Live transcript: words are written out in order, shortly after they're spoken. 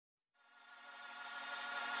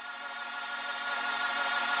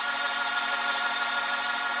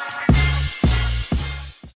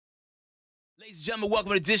and gentlemen,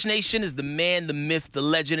 welcome to Dish Nation. Is the man, the myth, the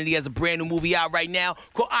legend, and he has a brand new movie out right now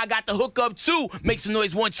called I Got the Hookup 2. Make some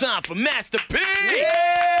noise one time for Master P.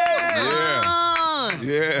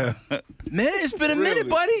 Yeah. Man, it's been a minute,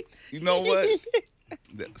 buddy. You know what?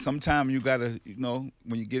 Sometimes you gotta, when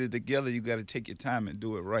you get it together, you gotta take your time and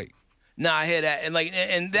do it right. Nah, I hear that,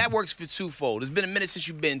 and that works for twofold. It's been a minute since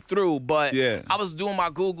you've been through, but yeah. I was doing my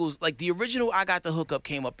Googles. Like the original I Got the Hookup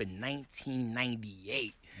came up in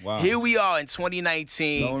 1998. Wow. Here we are in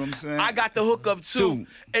 2019. Know what I'm saying? I Got the Hookup 2,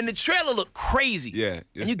 and the trailer looked crazy. Yeah,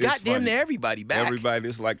 and you got damn near everybody back. Everybody,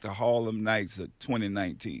 it's like the Harlem Nights of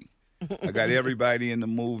 2019. I got everybody in the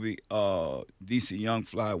movie. DC Young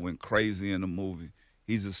Fly went crazy in the movie.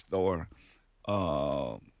 He's a star.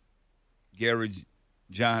 Gary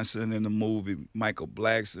Johnson in the movie. Michael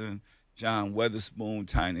Blackson, John Weatherspoon,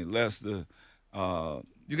 Tiny Lester.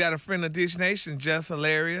 You got a friend of Dish Nation, Just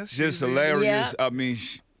Hilarious. Just Hilarious. Yeah. I mean,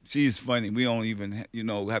 she's funny. We don't even,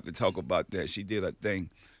 have to talk about that. She did her thing.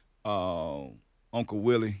 Uncle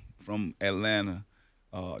Willie from Atlanta,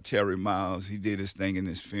 Terry Miles, he did his thing in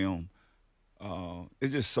this film.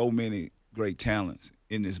 There's just so many great talents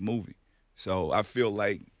in this movie. So I feel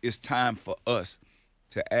like it's time for us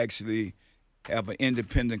to actually have an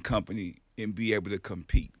independent company and be able to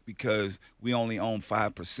compete because we only own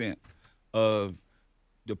 5% of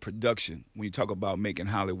the production when you talk about making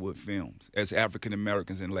Hollywood films as African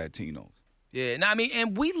Americans and Latinos. Yeah,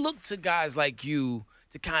 and we look to guys like you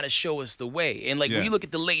to kind of show us the way. And when you look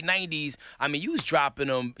at the late 90s, you was dropping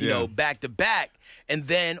them, you know, back to back. And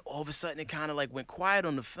then all of a sudden it kind of went quiet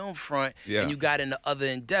on the film front and you got into other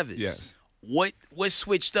endeavors. Yes. What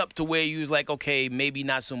switched up to where you was like, okay, maybe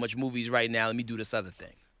not so much movies right now. Let me do this other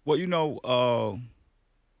thing. Well,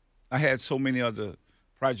 I had so many other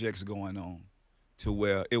projects going on to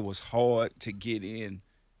where it was hard to get in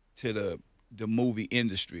to the movie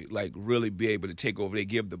industry, really be able to take over. They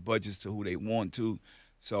give the budgets to who they want to.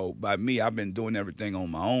 So by me, I've been doing everything on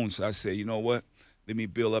my own. So I said, you know what? Let me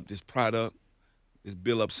build up this product, let's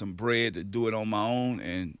build up some bread to do it on my own.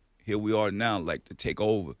 And here we are now, to take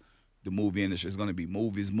over the movie industry. It's going to be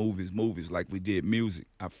movies, like we did music.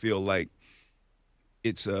 I feel like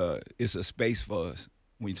it's a space for us.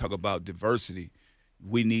 When you talk about diversity,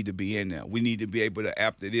 we need to be in there. We need to be able to,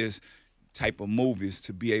 after this type of movies,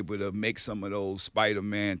 to be able to make some of those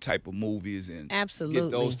Spider-Man type of movies and absolutely get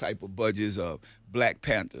those type of budgets of Black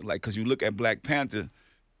Panther. Because you look at Black Panther,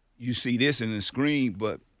 you see this in the screen,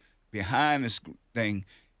 but behind the thing,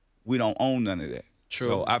 we don't own none of that. True.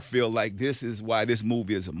 So I feel like this is why this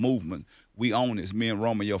movie is a movement. We own this. Me and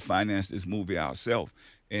Romeo financed this movie ourselves.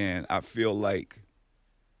 And I feel like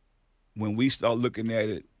when we start looking at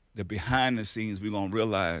it, the behind the scenes, we're going to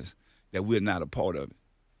realize that we're not a part of it.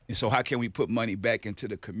 And so how can we put money back into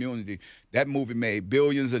the community? That movie made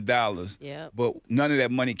billions of dollars, but none of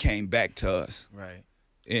that money came back to us. Right.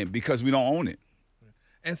 And because we don't own it.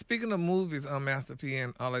 And speaking of movies, Master P,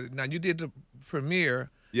 and all of it, now you did the premiere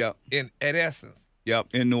at Essence. Yep,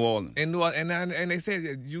 in New Orleans. In New Orleans. And they said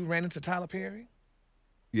that you ran into Tyler Perry?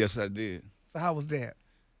 Yes, I did. So how was that?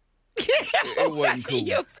 It wasn't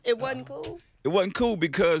cool. It wasn't cool? It wasn't cool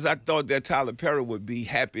because I thought that Tyler Perry would be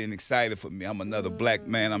happy and excited for me. I'm another black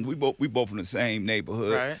man. We both from the same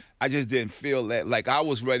neighborhood. Right. I just didn't feel that. I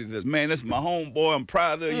was ready to, man, this is my homeboy. I'm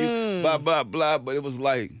proud of you, blah, blah, blah. But it was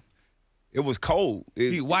it was cold.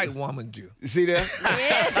 He white womaned you. You see that?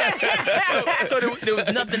 So there was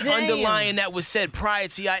nothing underlying that was said prior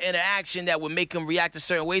to your interaction that would make him react a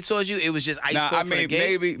certain way towards you? It was just ice cold for the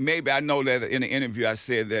game? Maybe I know that in the interview I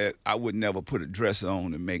said that I would never put a dress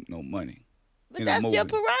on and make no money. But that's your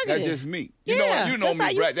prerogative. That's just me. You Yeah, know that's me,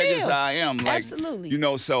 how you Brad. That's just feel. how I am. Absolutely.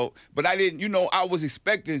 But I didn't, I was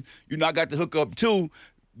expecting, I got the hookup too.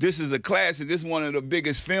 This is a classic. This is one of the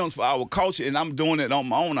biggest films for our culture, and I'm doing it on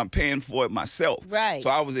my own. I'm paying for it myself. Right. So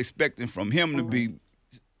I was expecting from him to be,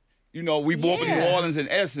 we both in New Orleans in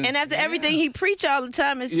Essence. And after everything he preach all the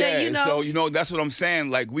time and say, so, that's what I'm saying.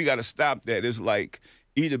 We got to stop that. It's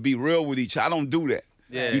either be real with each other. I don't do that.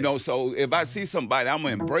 Yeah. So if I see somebody, I'm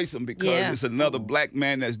going to embrace them because it's another black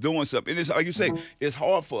man that's doing something. And it's like you say, it's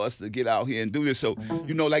hard for us to get out here and do this. So,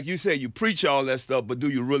 like you said, you preach all that stuff, but do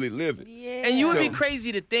you really live it? Yeah. And you would be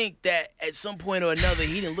crazy to think that at some point or another,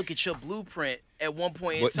 he didn't look at your blueprint at one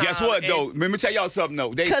point in time. Guess what, though? Let me tell y'all something,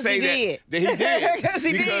 though. They say he that he did. Because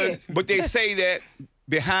he did. But they say that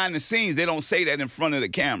behind the scenes, they don't say that in front of the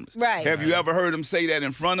cameras. Right. Have you ever heard them say that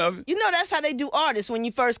in front of it? That's how they do artists when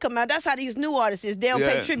you first come out. That's how these new artists is. They don't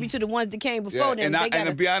pay tribute to the ones that came before them. And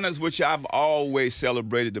to be honest with you, I've always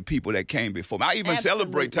celebrated the people that came before me. I even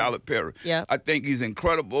celebrate Tyler Perry. Yeah. I think he's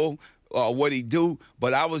incredible, what he do.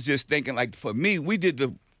 But I was just thinking, for me, we did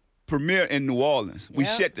the premiere in New Orleans. We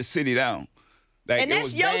shut the city down. Like, and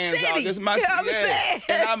that's your city. This my, you know what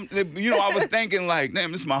I'm saying? And I was thinking like,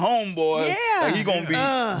 damn, this is my homeboy. Yeah. Like, he gonna be,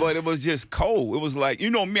 but it was just cold. It was like, you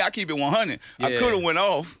know me, I keep it 100. Yeah. I could have went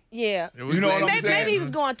off. Yeah. You know what I'm saying? Maybe he was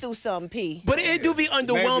going through something, P. But it do be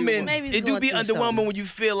underwhelming. Maybe it do be underwhelming when you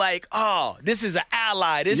feel like, oh, this is an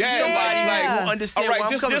ally. This is somebody like who understands where I'm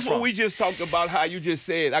coming just from. what we just talked about, how you just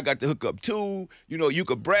said, I got the hook up too. You know, you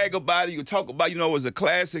could brag about it. You could talk about it. You know, it was a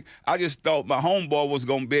classic. I just thought my homeboy was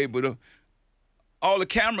going to be able to, all the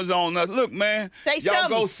cameras on us. Look, man, y'all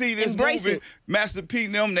go see this movie. Master P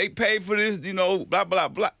and them, they paid for this, you know, blah, blah,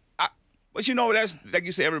 blah. But you know, that's like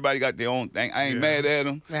you said, everybody got their own thing. I ain't mad at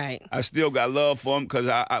them. Right. I still got love for them because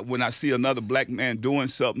when I see another black man doing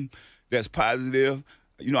something that's positive,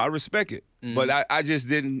 you know, I respect it. But I just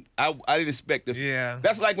didn't, I didn't expect it. Yeah.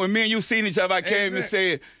 That's like when me and you seen each other, I came and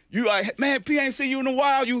said, you like, man, P ain't seen you in a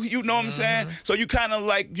while. You know what I'm saying? So you kind of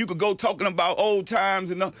like, you could go talking about old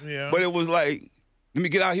times and but it was like, let me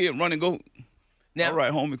get out here and run and go. Now, all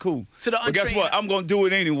right, homie, cool. But guess what? I'm going to do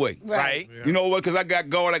it anyway. Right. Yeah. You know what? Because I got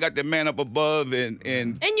God, I got that man up above. And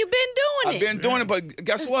you've been doing it. I've been doing it, but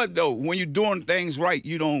guess what, though? When you're doing things right,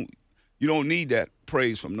 you don't need that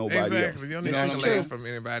praise from nobody else. You don't need accolades from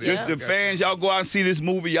anybody else. Just the fans, y'all go out and see this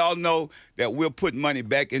movie, y'all know that we're putting money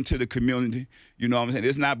back into the community. You know what I'm saying?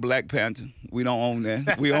 It's not Black Panther. We don't own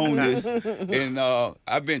that. We own this. And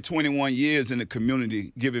I've been 21 years in the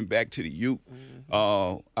community giving back to the youth.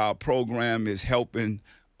 Our program is helping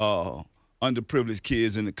underprivileged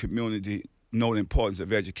kids in the community know the importance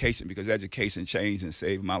of education because education changed and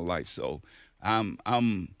saved my life. So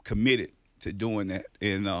I'm committed to doing that.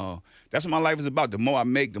 And that's what my life is about. The more I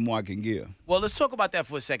make, the more I can give. Well, let's talk about that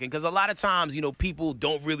for a second, because a lot of times, you know, people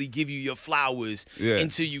don't really give you your flowers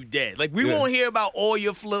until you dead. Like, we won't hear about all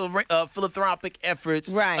your philanthropic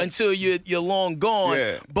efforts until you're long gone.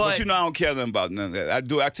 Yeah. But you know, I don't care nothing about none of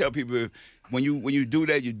that. I tell people, when you do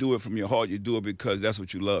that, you do it from your heart. You do it because that's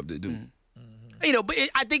what you love to do. You know, but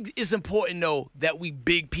I think it's important, though, that we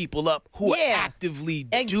big people up who are actively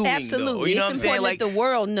doing it. Absolutely. You know what I'm saying? Like, the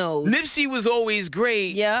world knows. Nipsey was always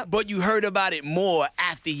great, but you heard about it more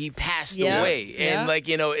after he passed away. And, like,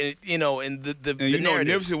 and the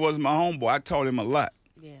narrative. Nipsey was my homeboy. I taught him a lot.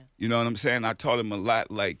 Yeah. You know what I'm saying? I taught him a lot.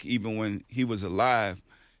 Like, even when he was alive,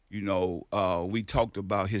 you know, we talked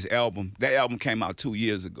about his album. That album came out 2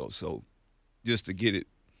 years ago. So just to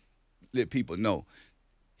let people know.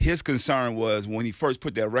 His concern was when he first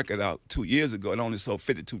put that record out 2 years ago, it only sold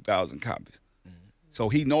 52,000 copies. So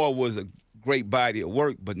he knew it was a great body of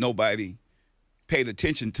work, but nobody paid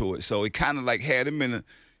attention to it. So it kind of like had him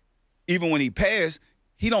even when he passed,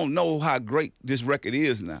 he don't know how great this record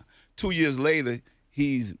is now. 2 years later,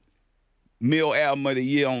 he's Mill Album of the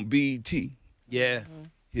Year on BET. Yeah.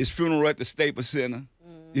 His funeral at the Staples Center.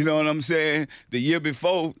 You know what I'm saying? The year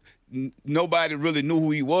before, nobody really knew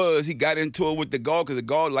who he was. He got into it with the guard because the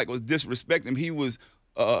guard like was disrespecting him. He was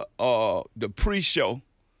the pre-show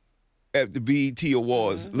at the BET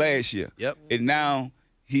Awards last year. Yep. And now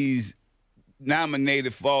he's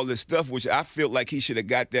nominated for all this stuff, which I feel like he should have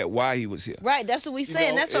got that while he was here. Right. That's what we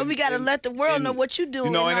saying. That's why we got to let the world know what you doing.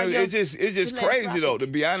 You know, and it's just crazy though. To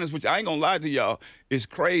be honest with you, I ain't gonna lie to y'all. It's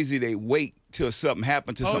crazy they wait till something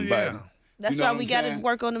happened to somebody. Yeah. That's why we got to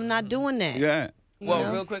work on them not doing that. Yeah.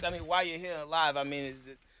 Well, real quick, I mean, while you're here live, I mean,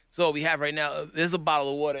 so what we have right now, there's a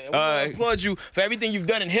bottle of water. And we want to applaud you for everything you've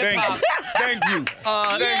done in hip-hop. Thank you.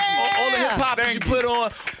 All the hip-hop that you put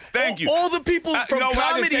on. Thank you. All the people from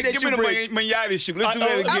comedy that you bring. Give me the Manati shoe. Let's do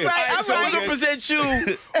that again. All right. So we're going to present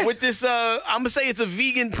you with this, I'm going to say it's a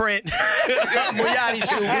vegan print Manati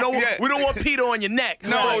shoe. We don't want PETA on your neck.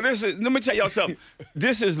 No, let me tell y'all something.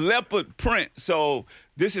 This is leopard print, so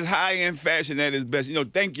this is high-end fashion at its best. You know,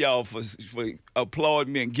 thank y'all for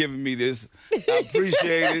applauding me and giving me this. I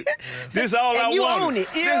appreciate it. This is all I wanted. You own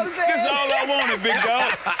it. You know what I'm saying? This is all I wanted, big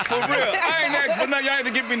dog. For real. I ain't asked for nothing. Y'all had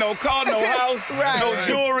to give me no car, no house, no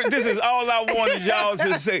jewelry. This is all I wanted y'all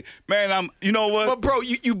to say. Man, you know what? But, bro,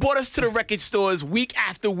 you brought us to the record stores week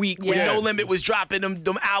after week when No Limit was dropping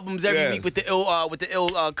them albums every week with the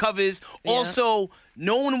ill covers. Yeah. Also,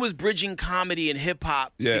 no one was bridging comedy and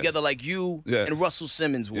hip-hop together like you and Russell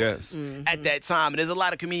Simmons was at that time. And there's a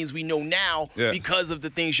lot of comedians we know now because of the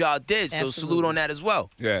things y'all did. So salute on that as well.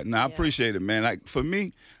 Yeah, I appreciate it, man. Like, for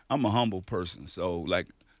me, I'm a humble person. So, like,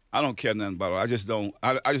 I don't care nothing about it. I just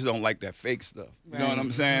don't like that fake stuff. You know what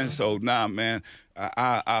I'm saying? So, man,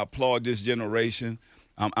 I applaud this generation.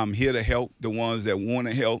 I'm here to help the ones that want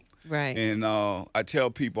to help. Right. And I tell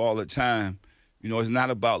people all the time, You know, it's not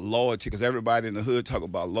about loyalty, because everybody in the hood talk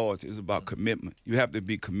about loyalty. It's about commitment. You have to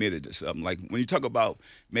be committed to something. Like when you talk about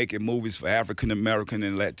making movies for African American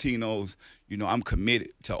and Latinos, you know, I'm committed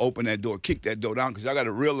to open that door, kick that door down, because y'all got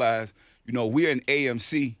to realize, you know, we're in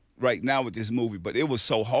AMC right now with this movie, but it was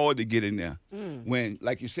so hard to get in there. When,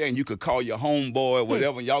 like you're saying, you could call your homeboy or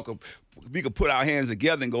whatever, and we could put our hands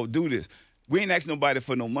together and go do this. We ain't asking nobody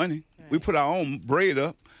for no money. Right. We put our own bread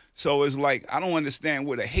up. So it's like, I don't understand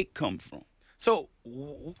where the hate comes from. So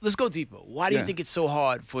let's go deeper. Why do you think it's so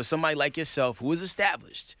hard for somebody like yourself who is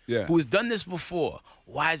established, who has done this before?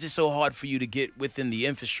 Why is it so hard for you to get within the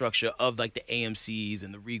infrastructure of like the AMCs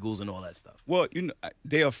and the Regals and all that stuff? Well, you know,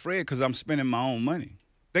 they're afraid because I'm spending my own money.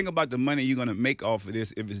 Think about the money you're going to make off of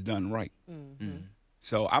this if it's done right.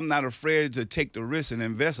 So I'm not afraid to take the risk and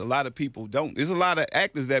invest. A lot of people don't. There's a lot of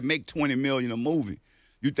actors that make $20 million a movie.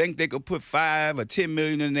 You think they could put $5 or $10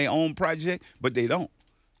 million in their own project, but they don't.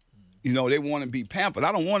 You know, they want to be pampered.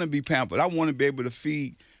 I don't want to be pampered. I want to be able to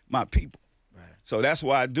feed my people. Right. So that's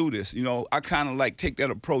why I do this. You know, I kind of like take that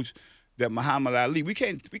approach that Muhammad Ali. We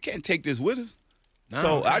can't take this with us. No,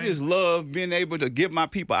 so I just love being able to give my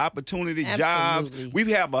people opportunity, jobs.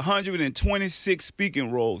 We have 126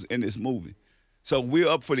 speaking roles in this movie. So we're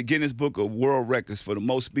up for the Guinness Book of World Records for the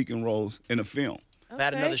most speaking roles in a film. If I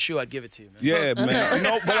had another shoe, I'd give it to you, man. Yeah, man.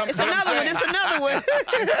 No, but it's another one. It's another one.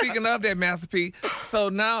 Speaking of that, Master P, so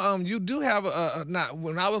now you do have not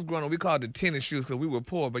when I was growing up, we called it tennis shoes because we were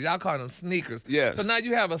poor, but y'all called them sneakers. Yes. So now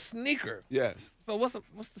you have a sneaker. Yes. So what's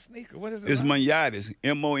the sneaker? What is it? It's Moneyatti,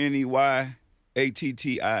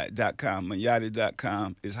 MONEYATTI.com.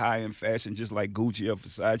 Moneyatti.com is high-end fashion, just like Gucci or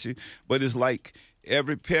Versace, but it's like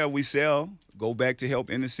every pair we sell go back to help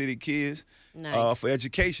inner city kids. Nice. For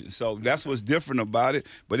education. So that's what's different about it,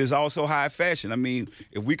 but it's also high fashion. I mean,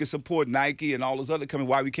 if we can support Nike and all those other companies,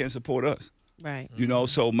 why we can't support us? Right. You know,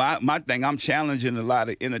 so my thing, I'm challenging a lot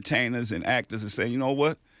of entertainers and actors and saying, you know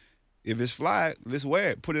what? If it's fly, let's wear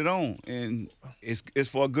it, put it on, and it's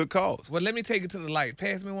for a good cause. Well, let me take it to the light.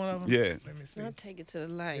 Pass me one of them. Yeah. Let me see. I'll take it to the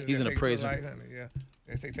light. He's an appraiser. Yeah.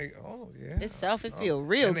 Oh, yeah. Itself, it feel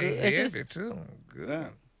real good. Heavy, too. Good. Yeah.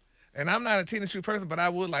 And I'm not a tennis shoe person, but I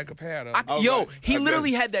would like a pair of them. He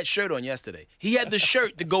literally had that shirt on yesterday. He had the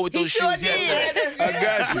shirt to go with those shoes yesterday. I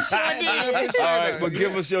got you. Sure did. All right, but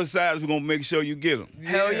give us your size. We're going to make sure you get them.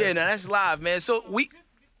 Hell yeah. Now, that's live, man. So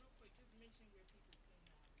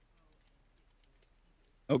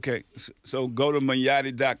Okay, so go to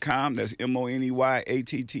Moneyatti.com. That's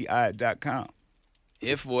MONEYATTI.com.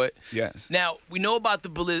 Here for it. Yes. Now we know about the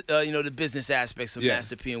business aspects of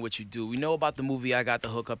Master P and what you do. We know about the movie I Got the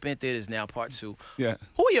Hook Up in theaters now, part 2. Yeah.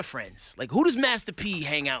 Who are your friends? Like, who does Master P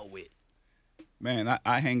hang out with? Man,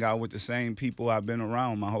 I hang out with the same people I've been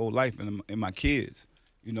around my whole life, and my kids.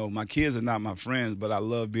 You know, my kids are not my friends, but I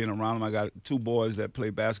love being around them. I got 2 boys that play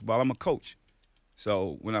basketball. I'm a coach,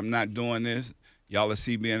 so when I'm not doing this, y'all will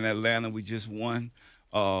see me in Atlanta. We just won.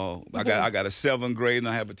 I got a 7th grader and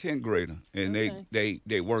I have a 10th grader, and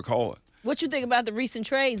they work hard. What you think about the recent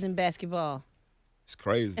trades in basketball? It's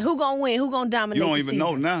crazy. And who gonna win? Who gonna dominate? You don't even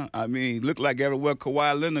know now. I mean, look like everywhere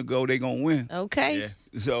Kawhi Leonard go, they gonna win. Okay. Yeah.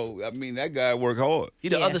 So I mean, that guy work hard. He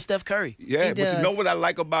the other Steph Curry. Yeah, he but does. you know what I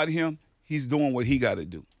like about him? He's doing what he got to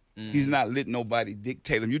do. He's not letting nobody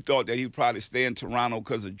dictate him. You thought that he'd probably stay in Toronto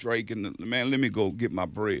because of Drake and man, let me go get my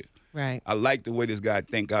bread. Right. I like the way this guy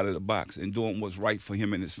think out of the box and doing what's right for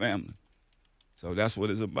him and his family. So that's what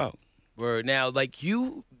it's about. Word. Now, like,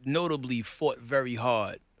 you notably fought very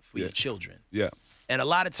hard for your children. Yeah. And a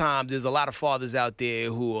lot of times, there's a lot of fathers out there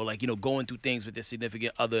who are, like, going through things with their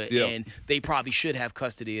significant other, and they probably should have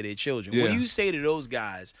custody of their children. What do you say to those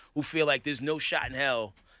guys who feel like there's no shot in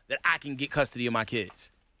hell that I can get custody of my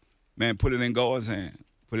kids? Man, put it in God's hand.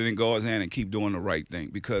 Put it in God's hand and keep doing the right thing.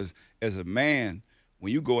 Because as a man,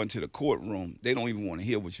 when you go into the courtroom, they don't even want to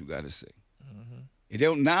hear what you got to say.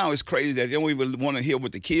 Now it's crazy that they don't even want to hear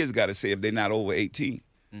what the kids got to say if they're not over 18.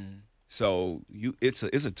 So it's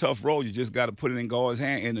a tough role. You just got to put it in God's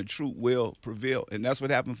hand, and the truth will prevail. And that's what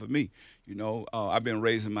happened for me. You know, I've been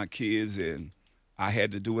raising my kids, and I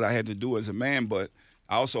had to do what I had to do as a man, but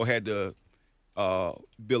I also had to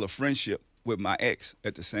build a friendship with my ex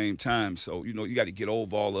at the same time. So, you know, you got to get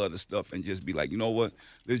over all the other stuff and just be like, you know what,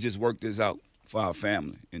 let's just work this out for our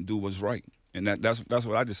family and do what's right. And that's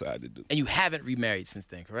what I decided to do. And you haven't remarried since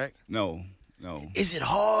then, correct? No. Is it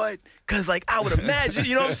hard? Because, like, I would imagine,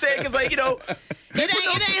 you know what I'm saying? Because, like, It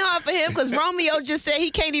ain't hard for him because Romeo just said he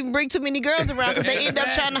can't even bring too many girls around because they end up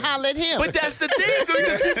trying to holler at him. But that's the thing,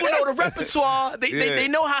 because people know the repertoire. They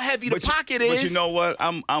know how heavy the pocket is. But you know what?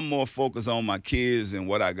 I'm more focused on my kids and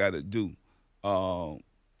what I got to do for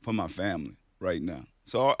my family right now.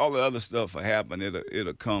 So all the other stuff will happen.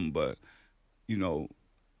 It'll come. But, you know,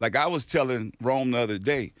 like I was telling Rome the other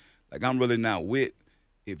day, like I'm really not with,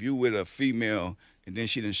 if you with a female and then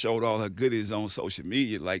she done showed all her goodies on social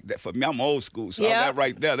media like that. For me, I'm old school, so that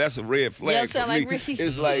right there, that's a red flag for me.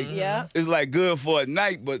 It's like it's like good for a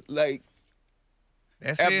night, but like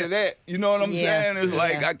after that, you know what I'm saying? It's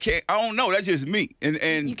like I don't know. That's just me.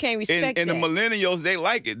 And you can't respect and the millennials, they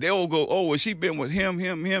like it. They'll go, oh, well, she been with him,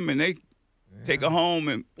 and they take her home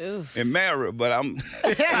and marry her. But I'm, you know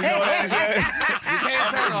what I'm saying? You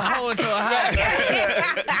can't turn a hoe into a house.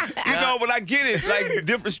 You know, but I get it. Like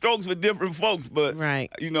different strokes for different folks. But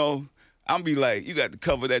you know, I'm be like, you got to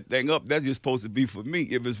cover that thing up. That's just supposed to be for me.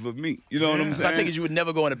 If it's for me, you know what I'm saying? So I take it you would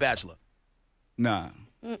never go on a Bachelor. Nah.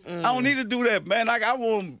 I don't need to do that, man. Like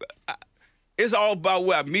it's all about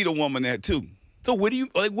where I meet a woman at too. So where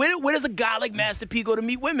does a guy like Master P go to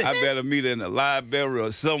meet women? I better meet her in the library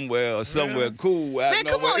or somewhere cool. Man,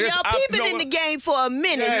 come on, y'all. P been in the game for a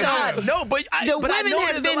minute. So no, but the women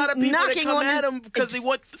have been knocking on him because they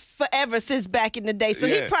want forever since back in the day. So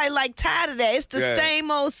he probably like tired of that. It's the same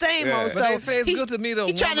old. So but they say it's good to meet a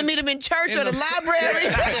woman. He trying to meet him in church or the library.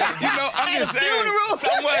 You know, I'm just saying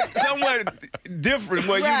somewhat different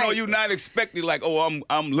where you know you're not expecting like, oh,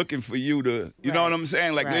 I'm looking for you to, you know what I'm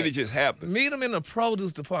saying? Like let it just happen. Meet them in the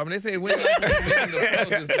produce department. They say women like to meet in the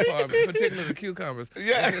produce department, particularly the cucumbers.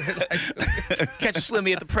 Yeah. Catch a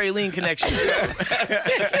Slimmy at the Praline Connection.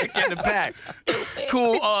 Get the pack.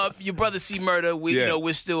 Cool. Your brother C Murder.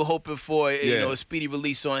 We're still hoping for a speedy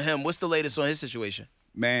release on him. What's the latest on his situation?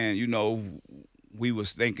 Man, you know, we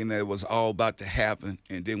was thinking that it was all about to happen,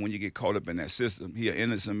 and then when you get caught up in that system, he an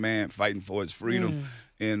innocent man fighting for his freedom,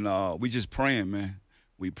 and we just praying, man.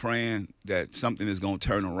 We praying that something is gonna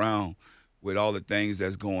turn around. With all the things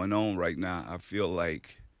that's going on right now, I feel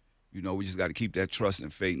like, you know, we just got to keep that trust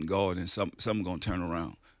and faith in God, and something gonna turn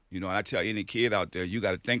around. You know, and I tell any kid out there, you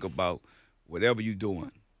got to think about whatever you're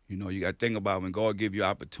doing. You know, you got to think about when God give you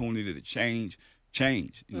opportunity to change.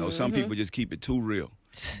 You know, some people just keep it too real.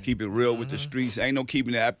 Keep it real with the streets. Ain't no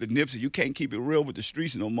keeping it after Nipsey. You can't keep it real with the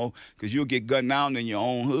streets no more because you'll get gunned down in your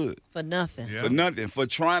own hood. For nothing. For nothing. For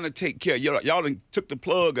trying to take care. Y'all done took the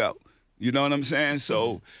plug out. You know what I'm saying?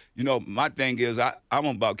 So, you know, my thing is I'm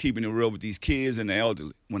about keeping it real with these kids and the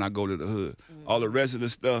elderly when I go to the hood. All the rest of the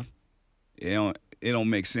stuff, it don't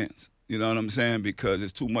make sense. You know what I'm saying? Because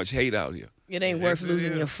there's too much hate out here. It ain't worth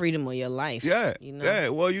losing your freedom or your life. Yeah, you know? yeah.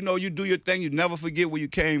 Well, you know, you do your thing. You never forget where you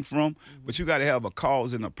came from, but you got to have a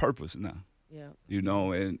cause and a purpose now. Yeah. You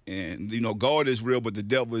know, and you know, God is real, but the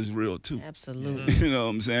devil is real too. Absolutely. You know what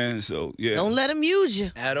I'm saying? So yeah. Don't let him use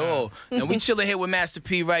you at all. Now we chilling here with Master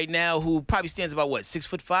P right now, who probably stands about what,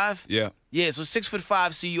 6'5"? Yeah. Yeah, so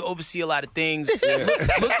 6'5", so you oversee a lot of things.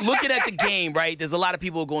 Looking at the game, right? There's a lot of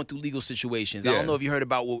people going through legal situations. I don't know if you heard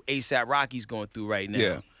about what ASAP Rocky's going through right now.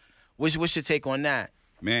 Yeah. What's your take on that?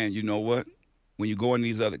 Man, you know what? When you go in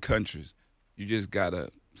these other countries, you just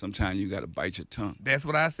gotta. Sometimes you got to bite your tongue. That's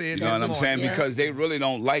what I said. You know what I'm saying? Yeah. Because they really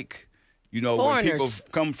don't like, you know, foreigners. when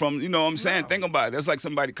people come from, you know what I'm saying? No. Think about it. That's like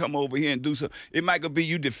somebody come over here and do something. It might be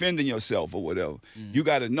you defending yourself or whatever. You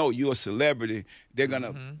got to know you're a celebrity. They're going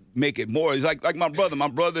to make it more. It's like my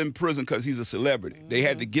brother in prison because he's a celebrity. They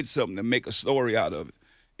had to get something to make a story out of it.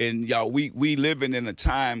 And y'all, we living in a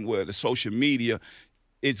time where the social media,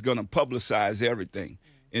 it's going to publicize everything.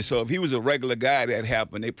 And so if he was a regular guy that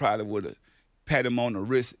happened, they probably would have pat him on the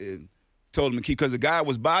wrist and told him to keep, because the guy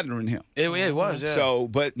was bothering him. It was, yeah. So,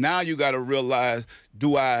 but now you got to realize,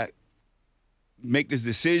 do I make this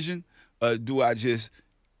decision, or do I just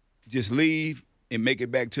leave and make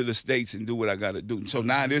it back to the States and do what I got to do? So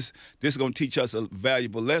now this is going to teach us a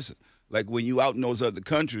valuable lesson. Like when you out in those other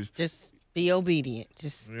countries, just be obedient.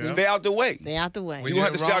 Just stay out the way. Stay out the way. You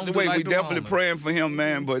have to stay out the way. We definitely praying for him,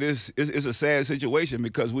 man. But it's a sad situation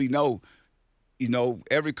because we know, you know,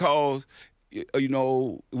 every cause, you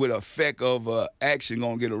know, with effect of action,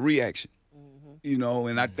 gonna get a reaction. You know,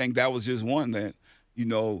 and I think that was just one that, you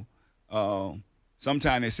know,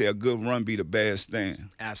 sometimes they say a good run beat a bad stand.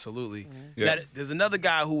 Absolutely. Yeah. Now, there's another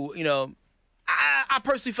guy who, you know, I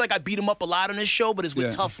personally feel like I beat him up a lot on this show, but it's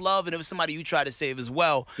with tough love, and it was somebody you tried to save as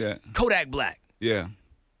well. Yeah. Kodak Black. Yeah.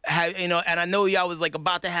 You know, and I know y'all was like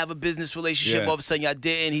about to have a business relationship. All of a sudden y'all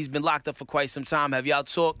didn't. He's been locked up for quite some time. Have y'all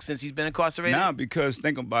talked since he's been incarcerated? Nah, because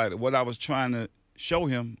think about it. What I was trying to show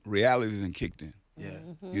him, reality done kicked in. Yeah.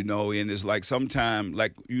 You know, and it's like sometimes,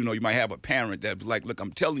 like, you know, you might have a parent that's like, look,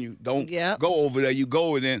 I'm telling you, don't go over there. You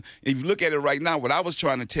go, and then if you look at it right now, what I was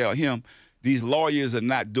trying to tell him, these lawyers are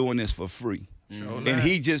not doing this for free. And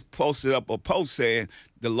he just posted up a post saying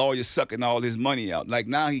the lawyer's sucking all his money out. Like,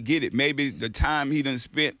 now he get it. Maybe the time he done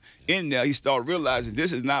spent in there, he started realizing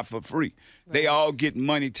this is not for free. Right. They all get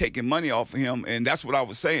money, taking money off of him, and that's what I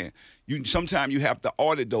was saying. Sometimes you have to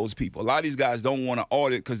audit those people. A lot of these guys don't want to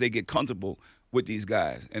audit because they get comfortable with these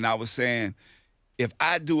guys. And I was saying, if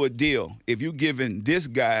I do a deal, if you're giving this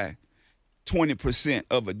guy 20%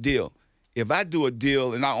 of a deal, if I do a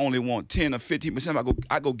deal and I only want 10 or 15%,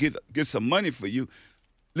 I go get some money for you.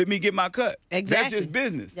 Let me get my cut. Exactly. That's just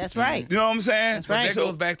business. That's right. You know what I'm saying? That's right. That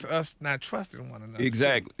goes back to us not trusting one another.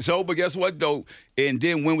 Exactly. So, but guess what though? And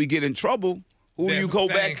then when we get in trouble, who do you go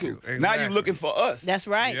back to? Exactly. Now you're looking for us. That's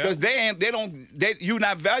right. Because you're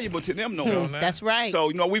not valuable to them no more. That's right. So,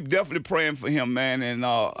 we're definitely praying for him, man. And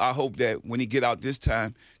I hope that when he get out this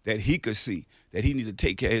time, that he could see that he need to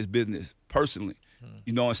take care of his business personally.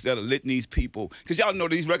 Instead of letting these people, because y'all know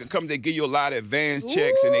these record companies, they give you a lot of advance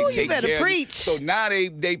checks and they take care of you better preach. So now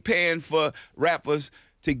they paying for rappers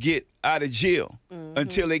to get out of jail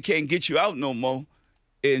until they can't get you out no more,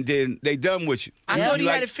 and then they done with you. I thought he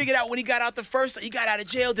had it figured out when he got out the first. He got out of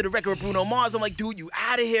jail, did a record with Bruno Mars. I'm like, dude, you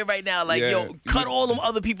out of here right now. Like, yo, cut all them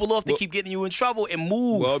other people off to keep getting you in trouble and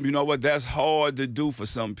move. Well, you know what? That's hard to do for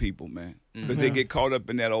some people, man, because they get caught up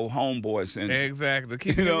in that old homeboy syndrome. Exactly.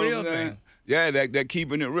 Keeping it real thing. Yeah, that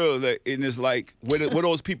keeping it real. And it's like, where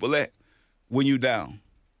those people at when you down?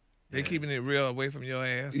 They keeping it real away from your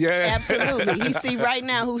ass. Yeah. Absolutely. He see right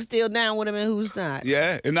now who's still down with him and who's not.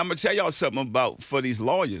 Yeah, and I'm going to tell y'all something for these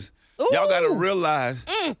lawyers. Y'all got to realize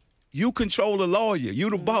you control the lawyer. You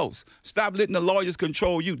the boss. Stop letting the lawyers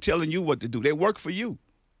control you, telling you what to do. They work for you.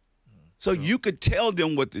 So you could tell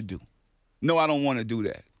them what to do. No, I don't want to do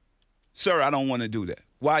that. Sir, I don't want to do that.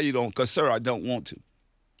 Why you don't? Because, sir, I don't want to.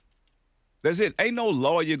 That's it. Ain't no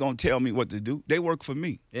lawyer going to tell me what to do. They work for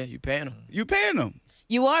me. Yeah, you paying them. You paying them.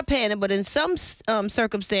 You are paying them, but in some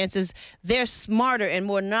circumstances, they're smarter and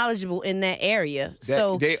more knowledgeable in that area.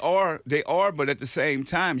 So they are, but at the same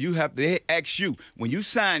time, they ask you, when you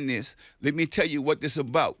sign this, let me tell you what this is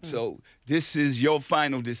about. So this is your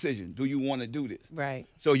final decision. Do you want to do this? Right.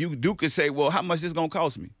 So you could say, well, how much this going to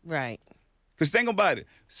cost me? Right. Because think about it.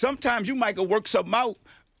 Sometimes you might go work something out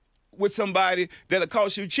with somebody that'll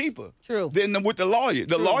cost you cheaper. True. Than with the lawyer.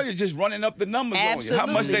 The lawyer just running up the numbers on you. How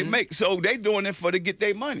much they make. So they doing it to get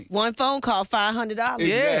their money. One phone call, $500. Exactly.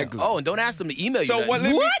 Yeah. Oh, and don't ask them to email you. So well,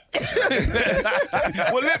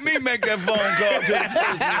 let me make that phone call to the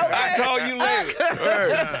I'll call you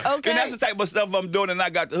later. Okay. And that's the type of stuff I'm doing, and I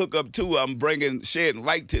got the hookup too. I'm shedding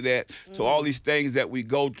light to that, to all these things that we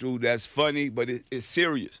go through that's funny, but it's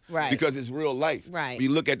serious. Right. Because it's real life. Right. When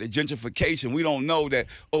you look at the gentrification, we don't know that,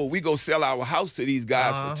 we go sell our house to these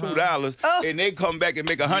guys for $2, and they come back and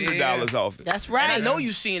make $100 off it. That's right. And I know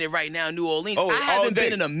you're seeing it right now in New Orleans. Oh, I haven't all day.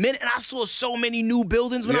 been in a minute, and I saw so many new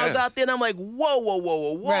buildings when I was out there, and I'm like,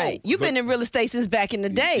 whoa. Right. You've been in real estate since back in the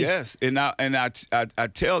day. Yes, and I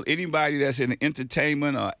tell anybody that's in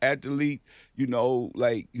entertainment or athlete, you know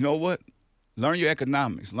what? Learn your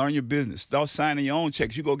economics. Learn your business. Start signing your own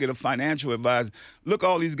checks. You go get a financial advisor. Look,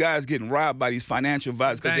 all these guys getting robbed by these financial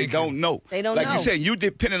advisors because they don't know. They don't know. Like you said, you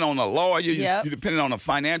depending on a lawyer. You're depending on a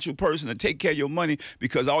financial person to take care of your money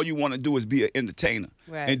because all you want to do is be an entertainer.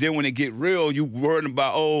 Right. And then when it get real, you worrying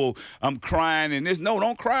about, I'm crying and this. No,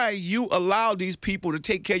 don't cry. You allow these people to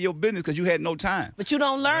take care of your business because you had no time. But you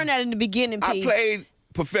don't learn that in the beginning, P. I played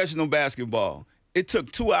professional basketball. It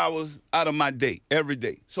took 2 hours out of my day, every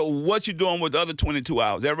day. So what you doing with the other 22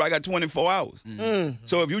 hours? Everybody got 24 hours.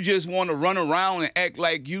 So if you just want to run around and act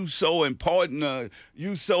like you so important,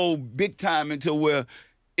 you so big time until where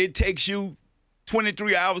it takes you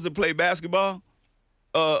 23 hours to play basketball,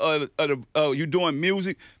 you doing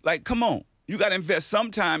music, like, come on. You got to invest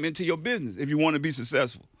some time into your business if you want to be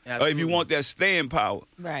successful. Absolutely. Or if you want that staying power.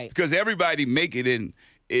 Right. Because everybody make it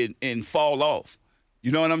and fall off.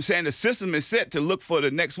 You know what I'm saying? The system is set to look for the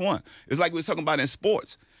next one. It's like we were talking about in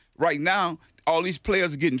sports. Right now, all these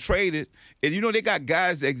players are getting traded. And, they got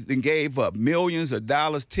guys that gave up millions of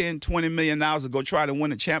dollars, $10, $20 million to go try to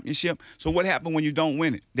win a championship. So what happened when you don't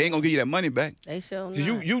win it? They ain't going to give you that money back. They sure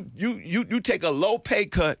not. You take a low pay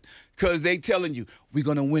cut because they telling you, we're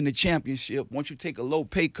going to win the championship. Once you take a low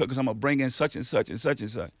pay cut because I'm going to bring in such and such and such and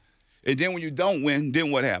such. And then when you don't win, then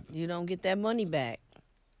what happens? You don't get that money back.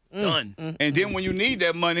 Done. And then when you need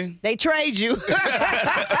that money, they trade you. It's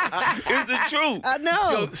the truth. I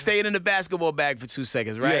know. Yo, staying in the basketball bag for 2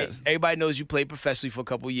 seconds, right? Yes. Everybody knows you played professionally for a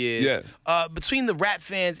couple years. Yes. Between the rap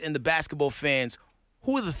fans and the basketball fans,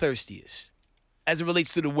 who are the thirstiest as it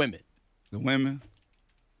relates to the women? The women,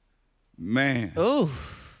 man. Ooh.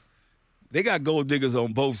 They got gold diggers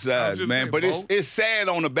on both sides, man. But it's sad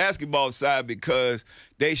on the basketball side because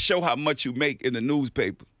they show how much you make in the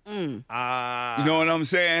newspaper. You know what I'm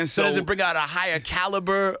saying? So does it bring out a higher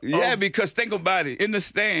caliber? Yeah, because think about it. In the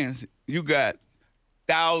stands, you got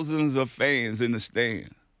thousands of fans in the stands.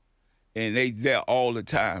 And they there all the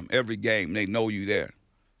time, every game. They know you there.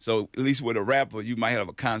 So at least with a rapper, you might have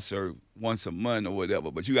a concert once a month or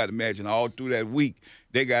whatever. But you got to imagine all through that week,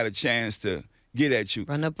 they got a chance to get at you.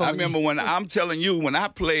 I remember when I'm telling you, when I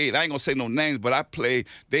played, I ain't going to say no names, but I played,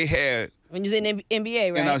 they had. When you was in the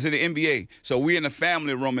NBA, right? And I was in the NBA. So we in the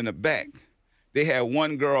family room in the back. They had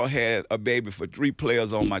one girl had a baby for 3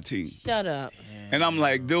 players on my team. Shut up. Damn. And I'm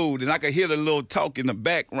like, dude, and I could hear the little talk in the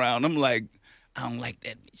background. I'm like, I don't like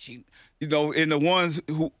that. She, you know, and the ones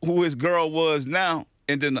who his girl was now,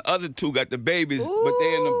 and then the other 2 got the babies, but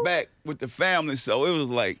they in the back with the family. So it was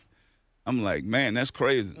like, I'm like, man, that's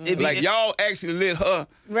crazy. Like, y'all actually let her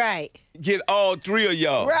get all 3 of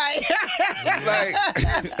y'all. Right. Like,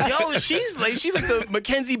 yo, she's like the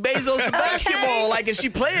Mackenzie Bezos of basketball. Like, if she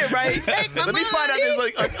play it right, let me find out there's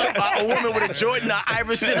like a woman with a Jordan, an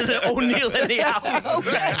Iverson, and an O'Neal in the house.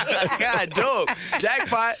 God, dope.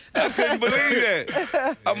 Jackpot. I couldn't believe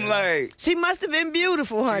that. I'm like, she must have been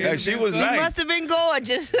beautiful, honey. Yeah, she was She nice. must have been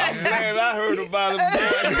gorgeous. I'm glad I heard about it.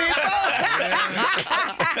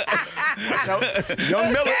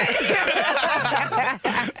 Young Miller.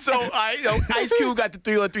 So, Ice Cube got the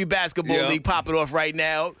 3-on-3 basketball league popping off right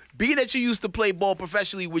now. Being that you used to play ball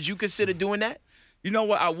professionally, would you consider doing that? You know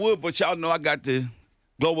what? I would, but y'all know I got the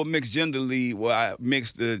Global Mixed Gender League where I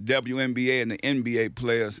mix the WNBA and the NBA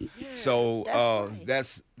players. Yeah, so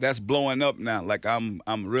that's blowing up now. Like I'm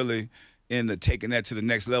really into taking that to the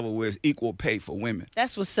next level where it's equal pay for women.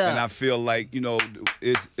 That's what's up. And I feel like, you know,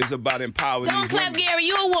 it's about empowering Don't these clap, women. Gary.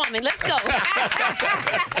 You a woman. Let's go.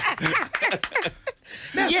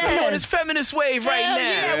 That's yes. On this feminist wave right now.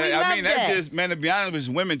 Yeah, we I mean, that. that's just, man, to be honest, it's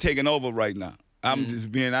women taking over right now. I'm just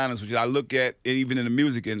being honest with you. I look at it even in the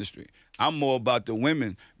music industry. I'm more about the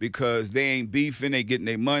women because they ain't beefing, they getting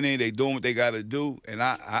their money, they doing what they got to do, and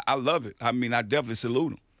I love it. I mean, I definitely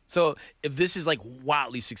salute them. So if this is like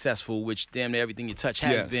wildly successful, which damn near everything you touch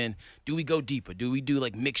has been, do we go deeper? Do we do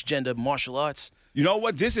like mixed gender martial arts? You know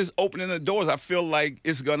what? This is opening the doors. I feel like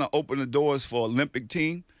it's going to open the doors for Olympic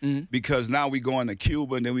team because now we going to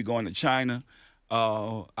Cuba and then we going to China.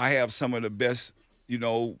 I have some of the best, you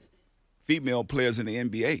know, female players in the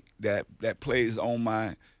NBA that plays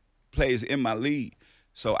in my league.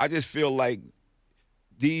 So I just feel like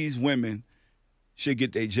these women should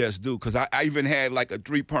get their just due. Because I even had like a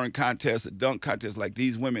 3-point contest, a dunk contest. Like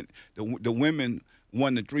these women, the women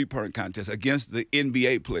won the 3-point contest against the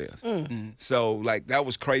NBA players. So like that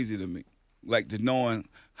was crazy to me, like to knowing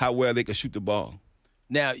how well they could shoot the ball.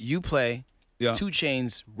 Now you play. 2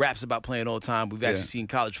 Chainz raps about playing all the time. We've actually seen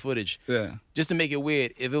college footage. Yeah. Just to make it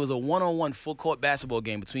weird, if it was a 1-on-1 full court basketball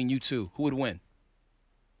game between you 2, who would win?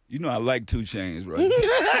 You know I like 2 Chainz, right?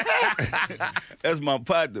 That's my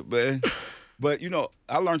partner, man. But, you know,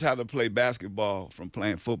 I learned how to play basketball from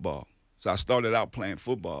playing football. So I started out playing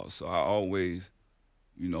football. So I always,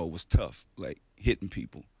 you know, was tough, like hitting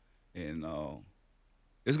people. And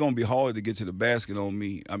it's going to be hard to get to the basket on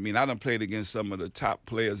me. I mean, I done played against some of the top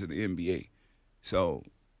players in the NBA. So,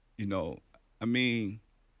 you know, I mean,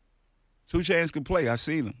 2 Chainz can play. I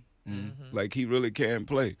seen him. Like, he really can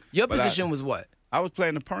play. Your position was what? I was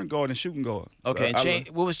playing the point guard and shooting guard. Okay, and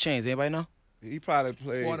what was Chainz? Anybody know? He probably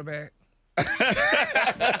played quarterback.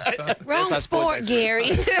 Wrong sport, Gary.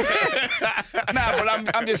 Nah,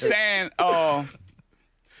 but I'm just saying. No,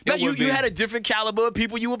 you had a different caliber of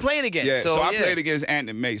people you were playing against. Yeah, so I played against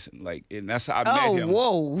Anthony Mason, like, and that's how I met him.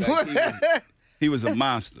 Oh, whoa! Like, he was a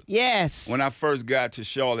monster. Yes. When I first got to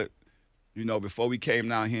Charlotte, you know, before we came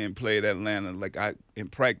down here and played Atlanta, like in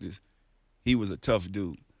practice, he was a tough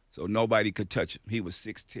dude. So nobody could touch him. He was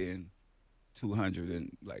 6'10", 200,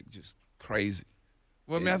 and like just crazy.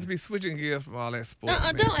 Well, man, I have to be switching gears from all that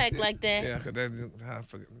sports. Don't act like that. Yeah, because that's I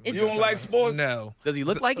forget. You don't like sports? No. Does he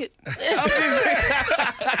look like it?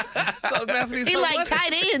 He like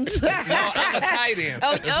tight ends. No, I'm a tight end.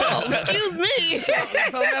 Oh, excuse me.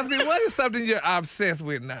 So ask me, what is something you're obsessed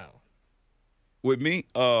with now? With me,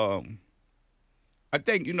 I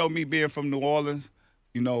think, you know, me being from New Orleans,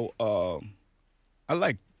 you know, I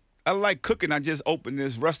like cooking. I just opened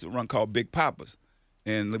this restaurant called Big Papa's.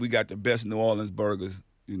 And we got the best New Orleans burgers.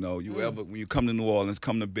 You know, when you come to New Orleans,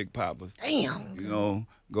 come to Big Papa's. Damn. You know,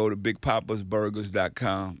 go to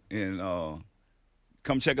bigpapasburgers.com and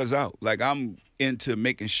come check us out. Like, I'm into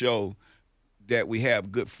making sure that we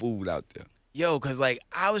have good food out there. Yo, because, like,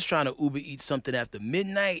 I was trying to Uber eat something after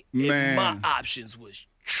midnight, Man. and my options was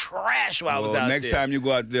trash while I was out next there. time you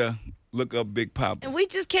go out there, look up Big Papa. And we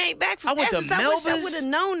just came back from I went to Essence. I wish I Melba's. would have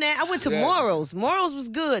known that. I went to Morals. Morals was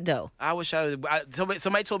good, though. I wish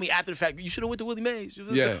somebody told me after the fact, you should have went to Willie Mays.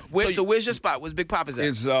 Yeah. So where's your spot? Where's Big Papa's at?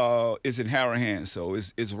 It's in Harahan, so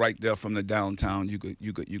it's right there from the downtown. You could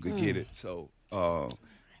get it. So,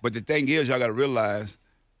 but the thing is, y'all got to realize,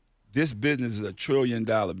 this business is $1 trillion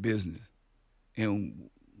business, and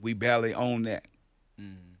we barely own that.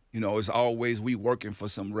 You know, it's always we working for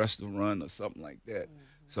some restaurant or something like that.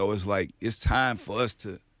 So it's like, it's time for us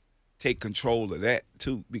to take control of that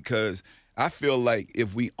too, because I feel like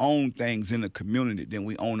if we own things in the community, then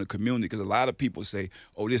we own the community. Because a lot of people say,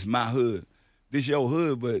 oh, this is my hood. This your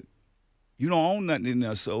hood, but you don't own nothing in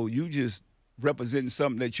there, so you just representing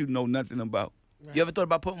something that you know nothing about. Right. You ever thought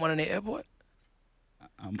about putting one in the airport?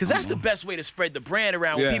 Because that's the best way to spread the brand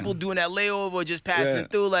around. Yeah. When people doing that layover or just passing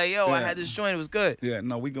through, like, yo, I had this joint, it was good. Yeah,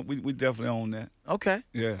 no, we definitely own that. Okay.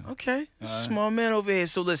 Yeah. Okay. Small man over here.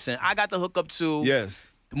 So listen, I got the hookup too. Yes.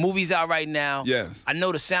 The movie's out right now. Yes. I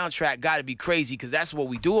know the soundtrack got to be crazy because that's what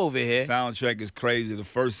we do over here. Soundtrack is crazy. The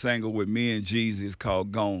first single with me and Jeezy is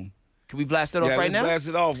called Gone. Can we blast it off right now? Blast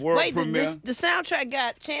it off. World premiere. The soundtrack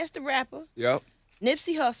got Chance the Rapper, Yep.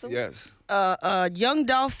 Nipsey Hussle, Yes. Young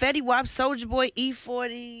Dolph, Fetty Wap, Soulja Boy,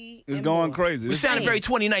 E40. It's going crazy. We're sounding very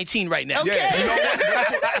 2019 right now. Okay. Yeah, you know what?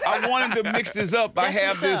 That's what I wanted to mix this up. I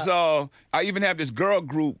even have this girl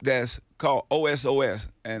group that's called OSOS,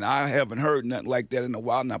 and I haven't heard nothing like that in a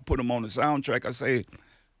while, and I put them on the soundtrack. I say,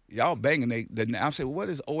 y'all banging. I say, what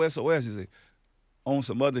is OSOS? He say, on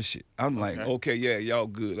some other shit. I'm like, okay, yeah, y'all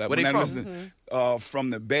good. Like, Where they from?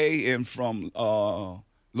 From the Bay and from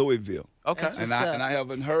Louisville. Okay. And I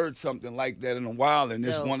haven't heard something like that in a while, and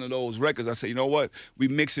it's one of those records. I say, you know what? We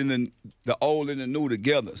mixing the old and the new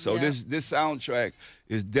together. So this soundtrack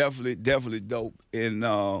is definitely dope. And me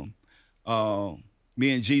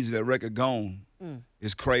and Jeezy, that record Gone.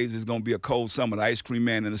 It's crazy. It's gonna be a cold summer. The Ice Cream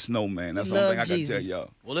Man and the Snowman. That's the only thing I can tell y'all.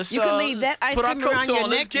 Well, let's You can leave that ice put our cream around coats your on.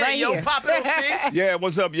 neck Let's get right it, yo. here. Pop it up, Yeah,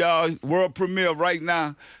 what's up, y'all? World premiere right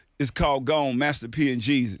now. It's called Gone. Master P and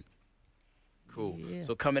Jeezy. Cool. Yeah.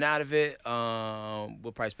 So coming out of it,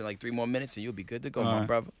 we'll probably spend like 3 more minutes and you'll be good to go, my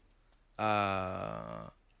brother.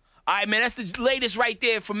 All right, man, that's the latest right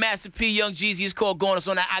there from Master P, Young Jeezy. It's called Going. It's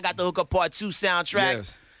on that I Got the Hookup Part 2 soundtrack.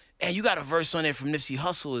 Yes. And you got a verse on there from Nipsey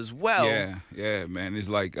Hussle as well. Yeah, man. It's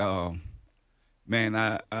like, man,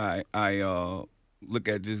 I look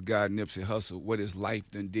at this guy, Nipsey Hussle, what his life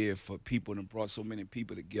done did for people and brought so many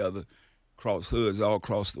people together across hoods all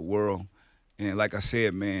across the world. And like I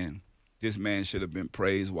said, man, this man should have been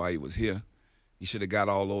praised while he was here. He should have got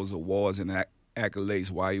all those awards and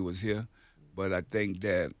accolades while he was here. But I think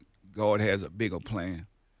that God has a bigger plan.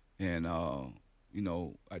 And, you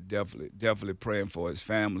know, I definitely praying for his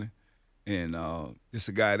family. And this is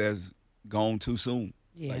a guy that's gone too soon.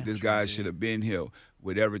 Yeah, like, this guy should have been here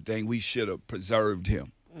with everything. We should have preserved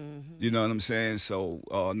him. You know what I'm saying? So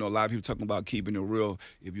I know a lot of people talking about keeping it real.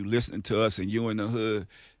 If you listen to us and you in the hood,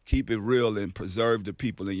 keep it real and preserve the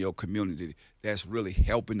people in your community. That's really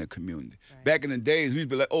helping the community. Right. Back in the days, we'd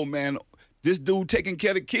be like, oh, man, this dude taking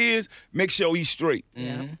care of the kids, make sure he's straight.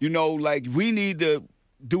 You know, like, we need to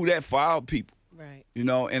do that for our people. Right. You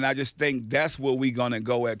know, and I just think that's where we going to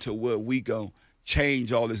go at, to where we going to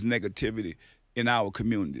change all this negativity in our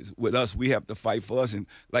communities. With us, we have to fight for us. And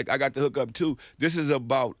like I got to hook up too, this is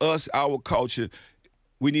about us, our culture.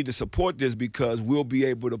 We need to support this because we'll be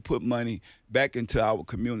able to put money back into our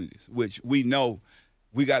communities, which we know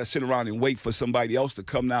we got to sit around and wait for somebody else to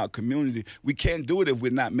come to our community. We can't do it if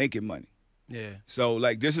we're not making money. Yeah. So,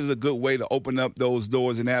 like, this is a good way to open up those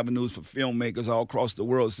doors and avenues for filmmakers all across the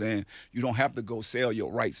world, saying you don't have to go sell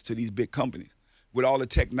your rights to these big companies. With all the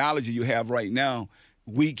technology you have right now,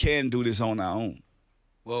 we can do this on our own.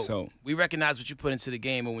 Well, we recognize what you put into the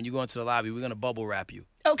game, and when you go into the lobby, we're going to bubble wrap you.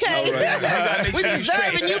 Okay. Right. We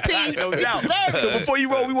preserving you, P. No doubt. So before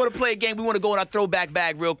you roll, we want to play a game. We want to go in our throwback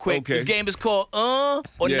bag real quick. Okay. This game is called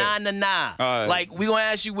or Nah Nah Nah. Right. Like, we going to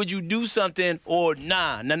ask you, would you do something or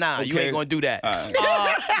nah nah nah. Okay. You ain't going to do that. Right.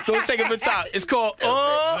 So let's take it from the top. It's called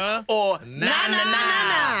or nah nah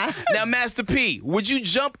nah. Now, Master P, would you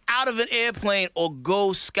jump out of an airplane or go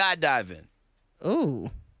skydiving?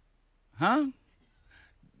 Ooh. Huh?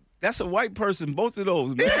 That's a white person, both of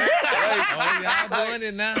those, man. Y'all doing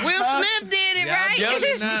it now. Will Smith did it, right?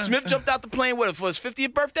 Yeah, Smith jumped out the plane for his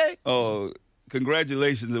 50th birthday? Oh,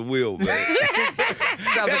 congratulations to Will, man.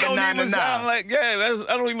 Sounds like a 9 to 9. That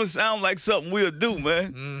don't even sound like something we'll do,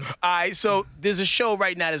 man. All right, so there's a show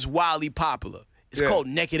right now that's wildly popular. It's called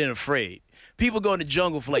Naked and Afraid. People go in the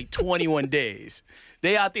jungle for like 21 days.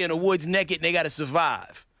 They out there in the woods naked and they got to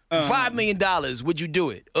survive. For $5 million, would you do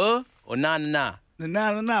it? Or nah, nah,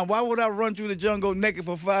 nah? Nah. Why would I run through the jungle naked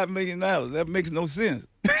for $5 million? That makes no sense.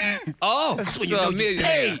 Oh, that's when you know you're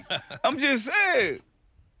paid. I'm just saying.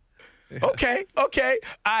 Okay. All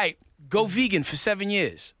right. Go vegan for 7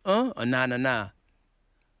 years. Or nah, nah, nah?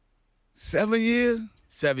 7 years?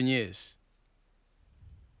 7 years.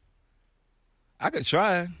 I could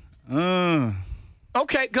try.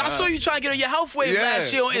 Okay, because I saw you trying to get on your health wave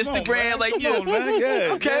last year on Instagram.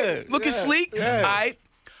 Looking sleek. Yeah.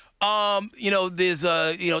 All right. There's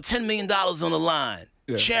 $10 million on the line.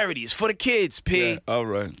 Yeah. Charities for the kids, P. Yeah. All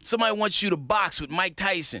right. Somebody wants you to box with Mike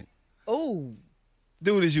Tyson. Oh.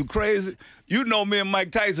 Dude, is you crazy? You know me and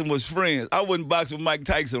Mike Tyson was friends. I wouldn't box with Mike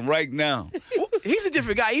Tyson right now. He's a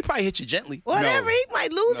different guy. He probably hit you gently. Whatever. He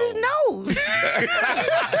might lose his nose.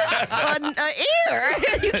 An ear.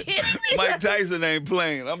 You kidding me? Mike Tyson ain't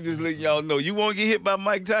playing. I'm just letting y'all know. You won't get hit by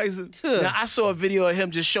Mike Tyson? Now, I saw a video of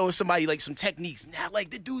him just showing somebody like some techniques. Now, like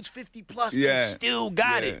the dude's 50 plus and still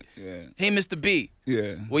got it. Yeah. Hey, Mr. B.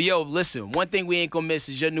 Yeah. Well, yo, listen, one thing we ain't gonna miss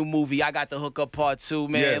is your new movie, I Got the Hookup Part 2,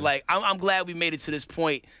 man. Yeah. Like, I'm glad we made it to this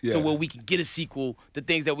point to where we can get a sequel to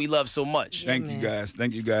things that we love so much. Thank you guys.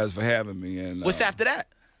 Thank you guys for having me. And what's after that?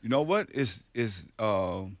 You know what? It's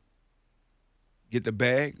Get the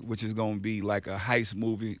Bag, which is gonna be like a heist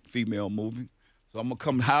movie, female movie. So I'm gonna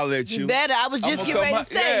come holler at you. You better. I was just getting ready to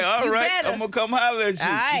say. Yeah, all right. Better. I'm gonna come holler at you.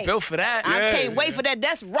 All right. She built for that. I can't wait for that.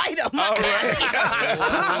 That's right up my alley.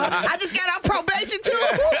 I just got out probation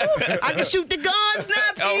too. I can shoot the guns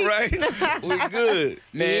now, All right. We good.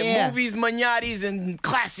 Man, movies, manatis, and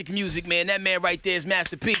classic music, man. That man right there is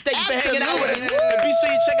Master P. Thank you for hanging out with us. Absolutely. And be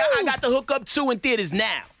sure you check out I Got the Hookup 2 in theaters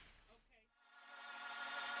now.